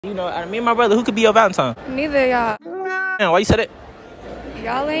You know, me and my brother, who could be your Valentine? Neither y'all. Man, why you said it?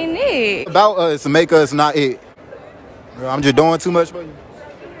 Y'all ain't it. About us to make us not it. Girl, I'm just doing too much for you.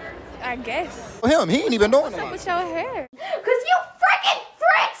 I guess. For him, he ain't even doing What's up it. with your hair? Cause you freaking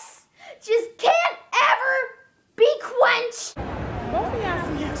fricks just can't ever be quenched. Both of y'all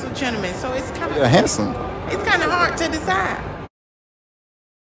some handsome gentlemen, so it's kind You're handsome. it's kind of hard to decide.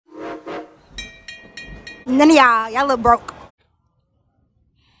 None of y'all look broke.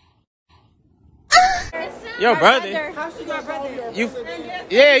 Your brother?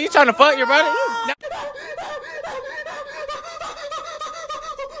 Yeah, you trying to fuck your brother?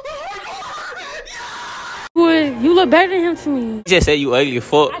 You look better than him to me. You just said you ugly as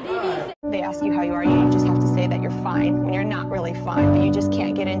fuck. They ask you how you are, you just have to say that you're fine when you're not really fine, but you just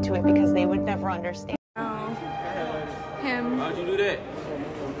can't get into it because they would never understand. Him. How'd you do that?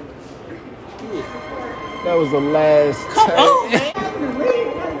 That was the last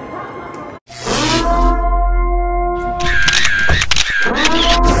time.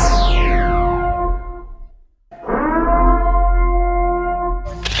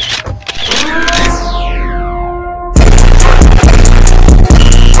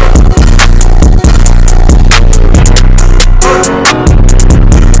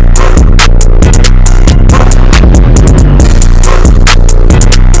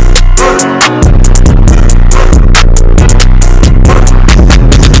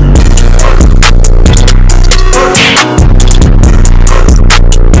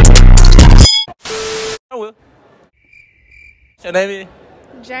 Your name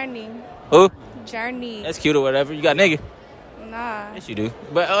is? Journey. Who? Journey. That's cute or whatever. You got nigga? Nah. Yes, you do.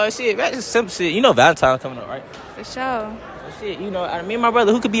 But shit, that's just simple shit. You know Valentine coming up, right? For sure. So shit, you know, me and my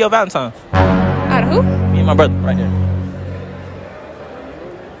brother, who could be your Valentine? Out of who? Me and my brother, right there.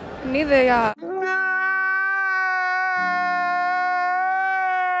 Neither y'all.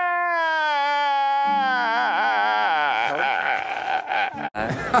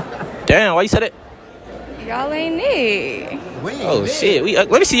 Damn, why you said it? Y'all ain't it. Oh shit, let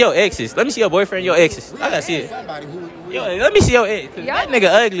me see your exes. Let me see your boyfriend, your exes. I gotta see it. Yo, let me see your ex. That nigga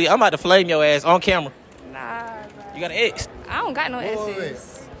ugly. I'm about to flame your ass on camera. Nah, bro. You got an ex? I don't got no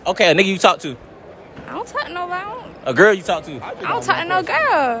exes. Okay, a nigga you talk to. I don't talk to nobody. A girl you talk to. I don't talk to no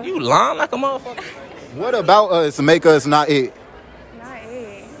girl. You lying like a motherfucker. What about us to make us not it? Not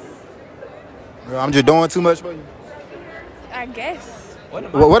it. Girl, I'm just doing too much for you. I guess.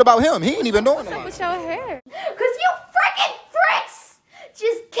 What about him? He ain't even doing What's up it. with your hair? Cause you freaking fricks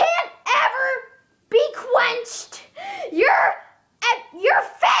just can't ever be quenched. Your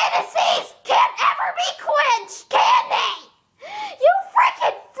fantasies can't ever be quenched, can they? You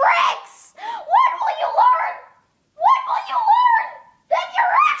freaking fricks! When will you learn? When will you learn that your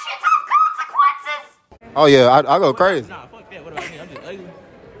actions have consequences? Oh yeah, I go crazy. Nah, fuck that. What about me? I'm just ugly.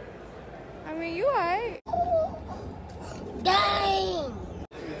 I mean, you alright. Dang.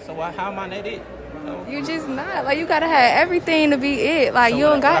 So how am I not it? No. You just not. Like, you gotta have everything to be it. Like, So you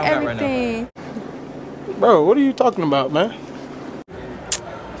don't got what I got right everything. Bro, what are you talking about, man?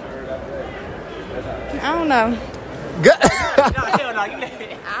 I don't know.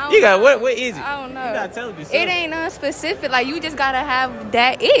 You got what is it? I don't know. You gotta tell me It ain't nothing specific. Like, you just gotta have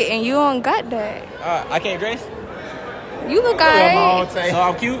that it, and you don't got that. I can't dress? You look alright. So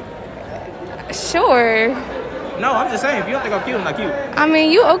I'm cute? Sure. No, I'm just saying, if you don't think I'm cute, I'm not cute. I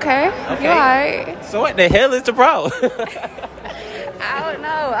mean, you okay. Okay. You alright. So what the hell is the problem? I don't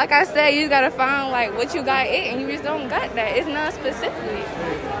know. Like I said, you gotta find like what you got it, and you just don't got that. It's not specific.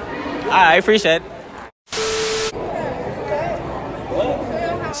 I appreciate it.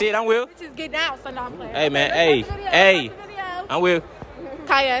 Shit, I'm Will. Just get down, so I'm playing. Hey, man, hey. I'm Will.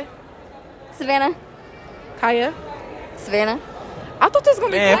 Kaya. Savannah. Kaya. Savannah. I thought this was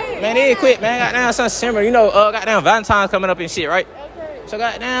gonna be Man, playing. man, it ain't quit, man. Goddamn, something similar. You know, goddamn Valentine's coming up and shit, right? Okay. So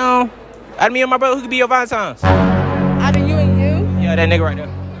goddamn, out of me and my brother, who could be your Valentine's? Out of you and you. Yeah, that nigga right there.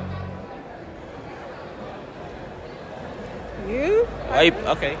 You?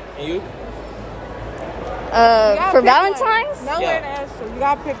 Okay, and you? For Valentine's? No Yeah. way to answer. You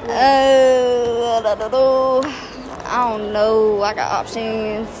gotta pick one. I don't know. I got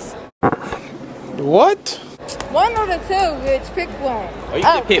options. What? One or the two, bitch. Pick one. Oh, you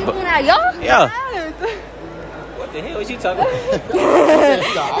can pick, but Now, y'all? yeah. Yes. What the hell is you talking about? I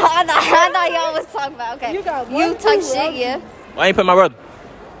thought y'all was talking about. Okay. You got You one, type two, shit, right? yeah. Why ain't put my brother?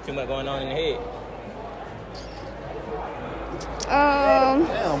 Too much going on in the head.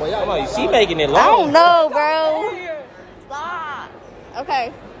 Come on, she making it long. I don't know, bro. Stop.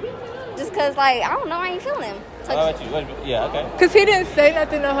 Okay. Just cause, like, I don't know. I ain't feeling him. How about you? Yeah, okay. Cause he didn't say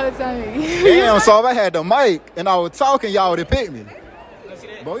nothing the whole time. Damn, so if I had the mic and I was talking, y'all would have picked me. See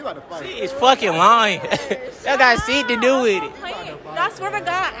that? Bro, we about to fight. She is fucking lying. That got shit to do with it. I swear to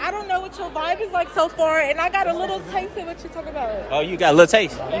God, I don't know what your vibe is like so far, and I got a little taste of what you're talking about. Oh, you got a little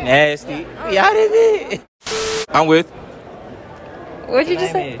taste. You nasty. Yeah, I did. I'm with. What'd you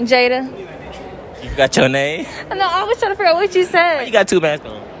just say? Jada. You got your name? No, I was trying to figure out what you said. You got 2 masks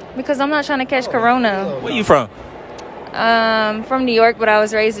on. Because I'm not trying to catch corona. Where you from? From New York, but I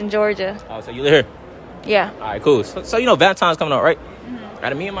was raised in Georgia. Oh, so you live here? Yeah. All right, cool. So you know Valentine's coming up, right? Mm-hmm.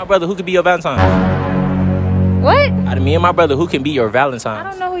 Out of me and my brother, who could be your Valentine? What? Out of me and my brother, who can be your Valentine?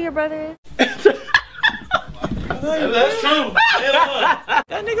 I don't know who your brother is. That's true.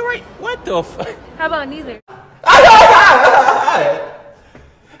 That nigga right. What the fuck? How about neither?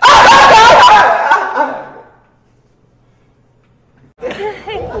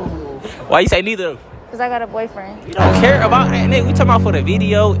 Why you say neither? Because I got a boyfriend. You don't care about that, nigga. We talking about for the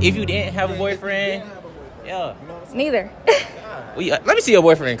video. If you didn't have a boyfriend, yeah. Neither. Let me see your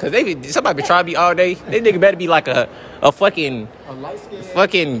boyfriend, cause somebody been trying to be all day. This nigga better be like a fucking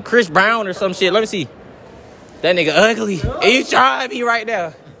Chris Brown or some shit. Let me see. That nigga ugly. And you trying to be right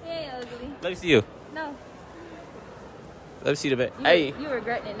now. He ain't ugly. Let me see you. No. Let me see the back. Hey. You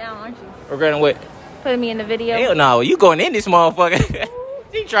regretting it now, aren't you? Regretting what? Putting me in the video. Hell no. You going in this motherfucker.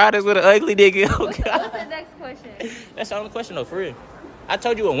 You tried this with an ugly nigga. Oh, What's the next question? That's the only question though, for real. I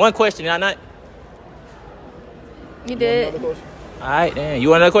told you in one question, did I not? You did. Alright, damn. You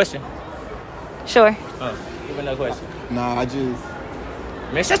want another question? Sure. Oh, give me another question. Nah, I just...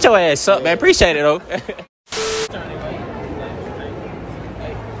 Man, shut your ass up, man. Appreciate it, though.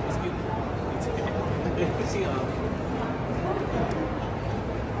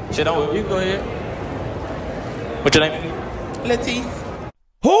 Shit, don't. You go ahead. What's your name? Latice.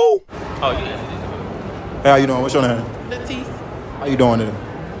 Who? Oh, yeah. Hey, how you doing? What's your name? Latice. How you doing today?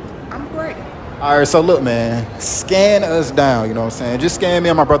 I'm great. All right, so look, man. Scan us down, you know what I'm saying? Just scan me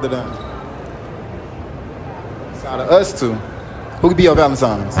and my brother down. So out of us two, who could be your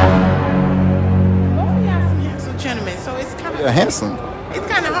Valentine's? Both of y'all some handsome gentlemen, so it's kind of Yeah, handsome. it's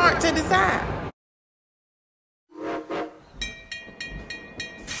kind of hard to decide.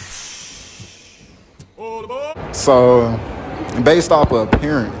 So, based off of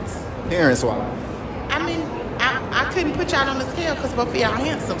appearance-wise. I mean, I couldn't put y'all on the scale because both of y'all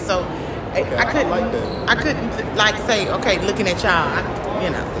handsome, so I couldn't like that. I couldn't like say, okay, looking at y'all, I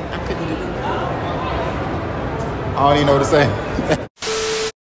couldn't do that. I don't even know what to say.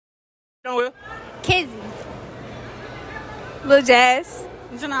 Kizzy. Lil Jazz.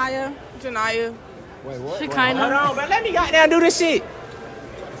 Janaya. Wait, what? Shekinah. Hold on, man. Let me goddamn do this shit.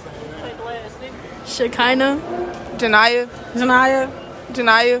 Shekinah. Janaya. Janaya.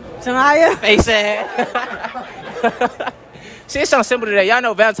 Janaya. Janaya. Face ass. See, it's something simple today. Y'all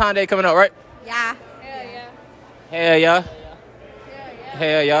know Valentine's Day coming up, right? Yeah. Hell yeah.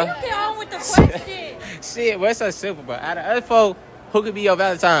 Hell yeah. Get on with the question. Shit, well, it's so simple, but out of us four, who could be your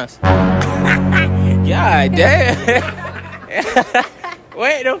Valentine's? God damn.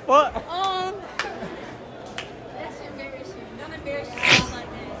 Wait the fuck. That's embarrassing. Don't embarrass yourself like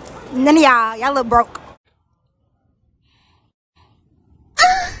that. None of y'all look broke.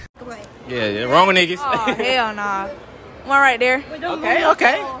 Yeah, wrong niggas. Oh, hell nah. One right there.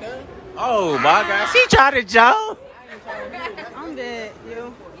 Okay. Oh my God, she tried to joke. I'm dead.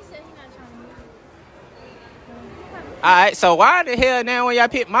 You. All right, so why the hell now when y'all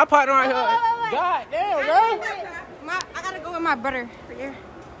pick my partner right here? God damn, bro. I gotta go with my brother right there.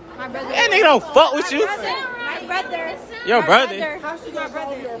 My brother. That nigga don't fuck with you. My brother. Your brother. How's my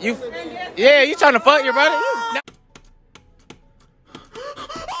brother? You trying to fuck your brother?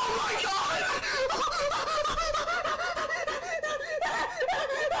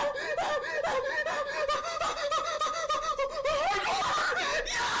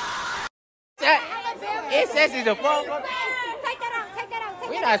 It's sexy the fuck. Take that out.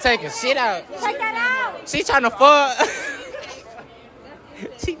 We not taking shit out. Take that out. She trying to fuck.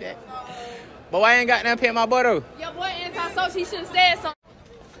 She that. But why I ain't got nothing paying my boy though? Your boy anti-social, he should have said something.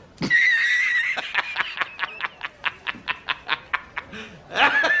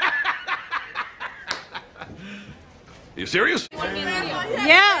 You serious? Yeah.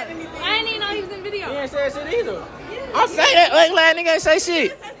 I didn't even know he was in video. He ain't said shit either. I'm saying that ugly ass nigga ain't say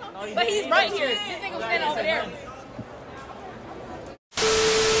shit. But he's right here. This nigga was standing over there.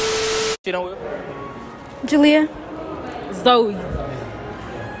 Shit on Will. Julia. Zoe.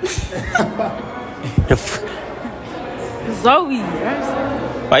 Zoe.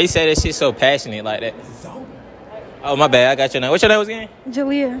 Why you say that shit so passionate like that? Oh, my bad. I got your name. What's your name was again?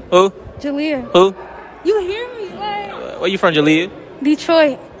 Julia. Who? Julia. Who? You hear me? Like Where you from, Jalea?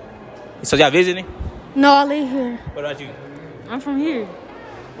 Detroit. So y'all visiting? No, I live here. What about you? I'm from here.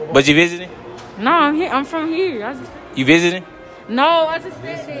 But you visiting? No, I'm here. I'm from here. You visiting? No, I just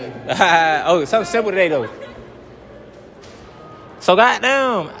said it. Oh, something simple today though. So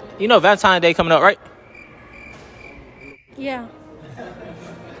goddamn, you know Valentine's Day coming up, right? Yeah.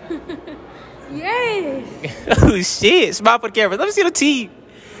 Yes. Oh shit! Smile for the camera. Let me see the teeth.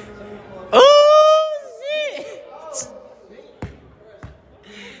 Oh shit!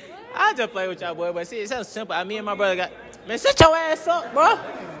 I just play with y'all, boy, but see, it sounds simple. Me and my brother got. Man, shut your ass up, bro.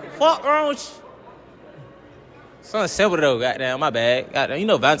 Fuck wrong. Something simple though. Goddamn, my bad. Goddamn, you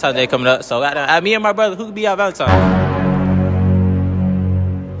know Valentine's Day coming up, so goddamn. Me and my brother, who could be our Valentine?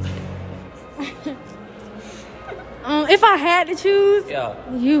 If I had to choose, Yeah.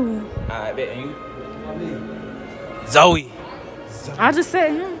 you. Alright, bet. And you? Zoe. I just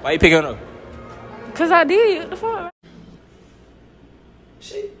said him. Why you picking her up? Cause I did. What the fuck?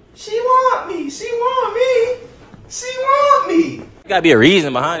 She want me. She want me. She want me. There gotta be a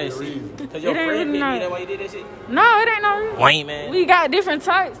reason behind this shit. Cause your It ain't friend really picked me. not. That's why you did that shit? No, it ain't no reason. Wayne, man. We got different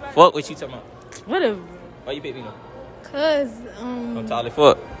types. Fuck what you talking about. Whatever. Why you pick me though? Cause I'm tall as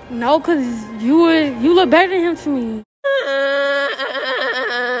fuck. no, cause you look better than him to me.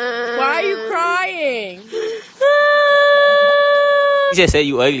 Why are you crying? You just said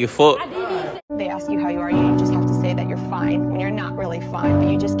you ugly as fuck. They ask you how you are, you just have to say that you're fine when you're not really fine, but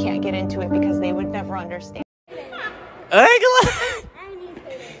you just can't get into it because they would never understand. Ugly?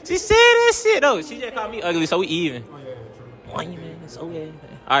 She said that shit though. She just called me ugly, so we even. Why you, man? So yeah.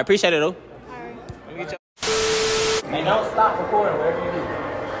 Alright, appreciate it though. Let me get your. Hey, don't stop recording whatever you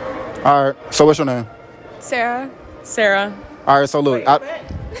do. All right. So what's your name? Sarah. All right. So look,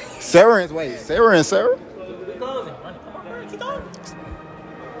 Sarah and Sarah.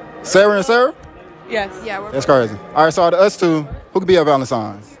 Sarah and Sarah? Yes. Yeah, we're That's crazy. All right. So out of us two, who could be our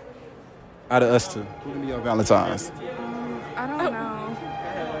Valentines? Out of us two, who could be our Valentines? I don't know.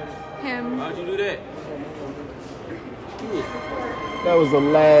 Him. How'd you do that? That was the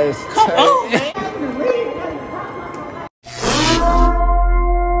last. Come on, man.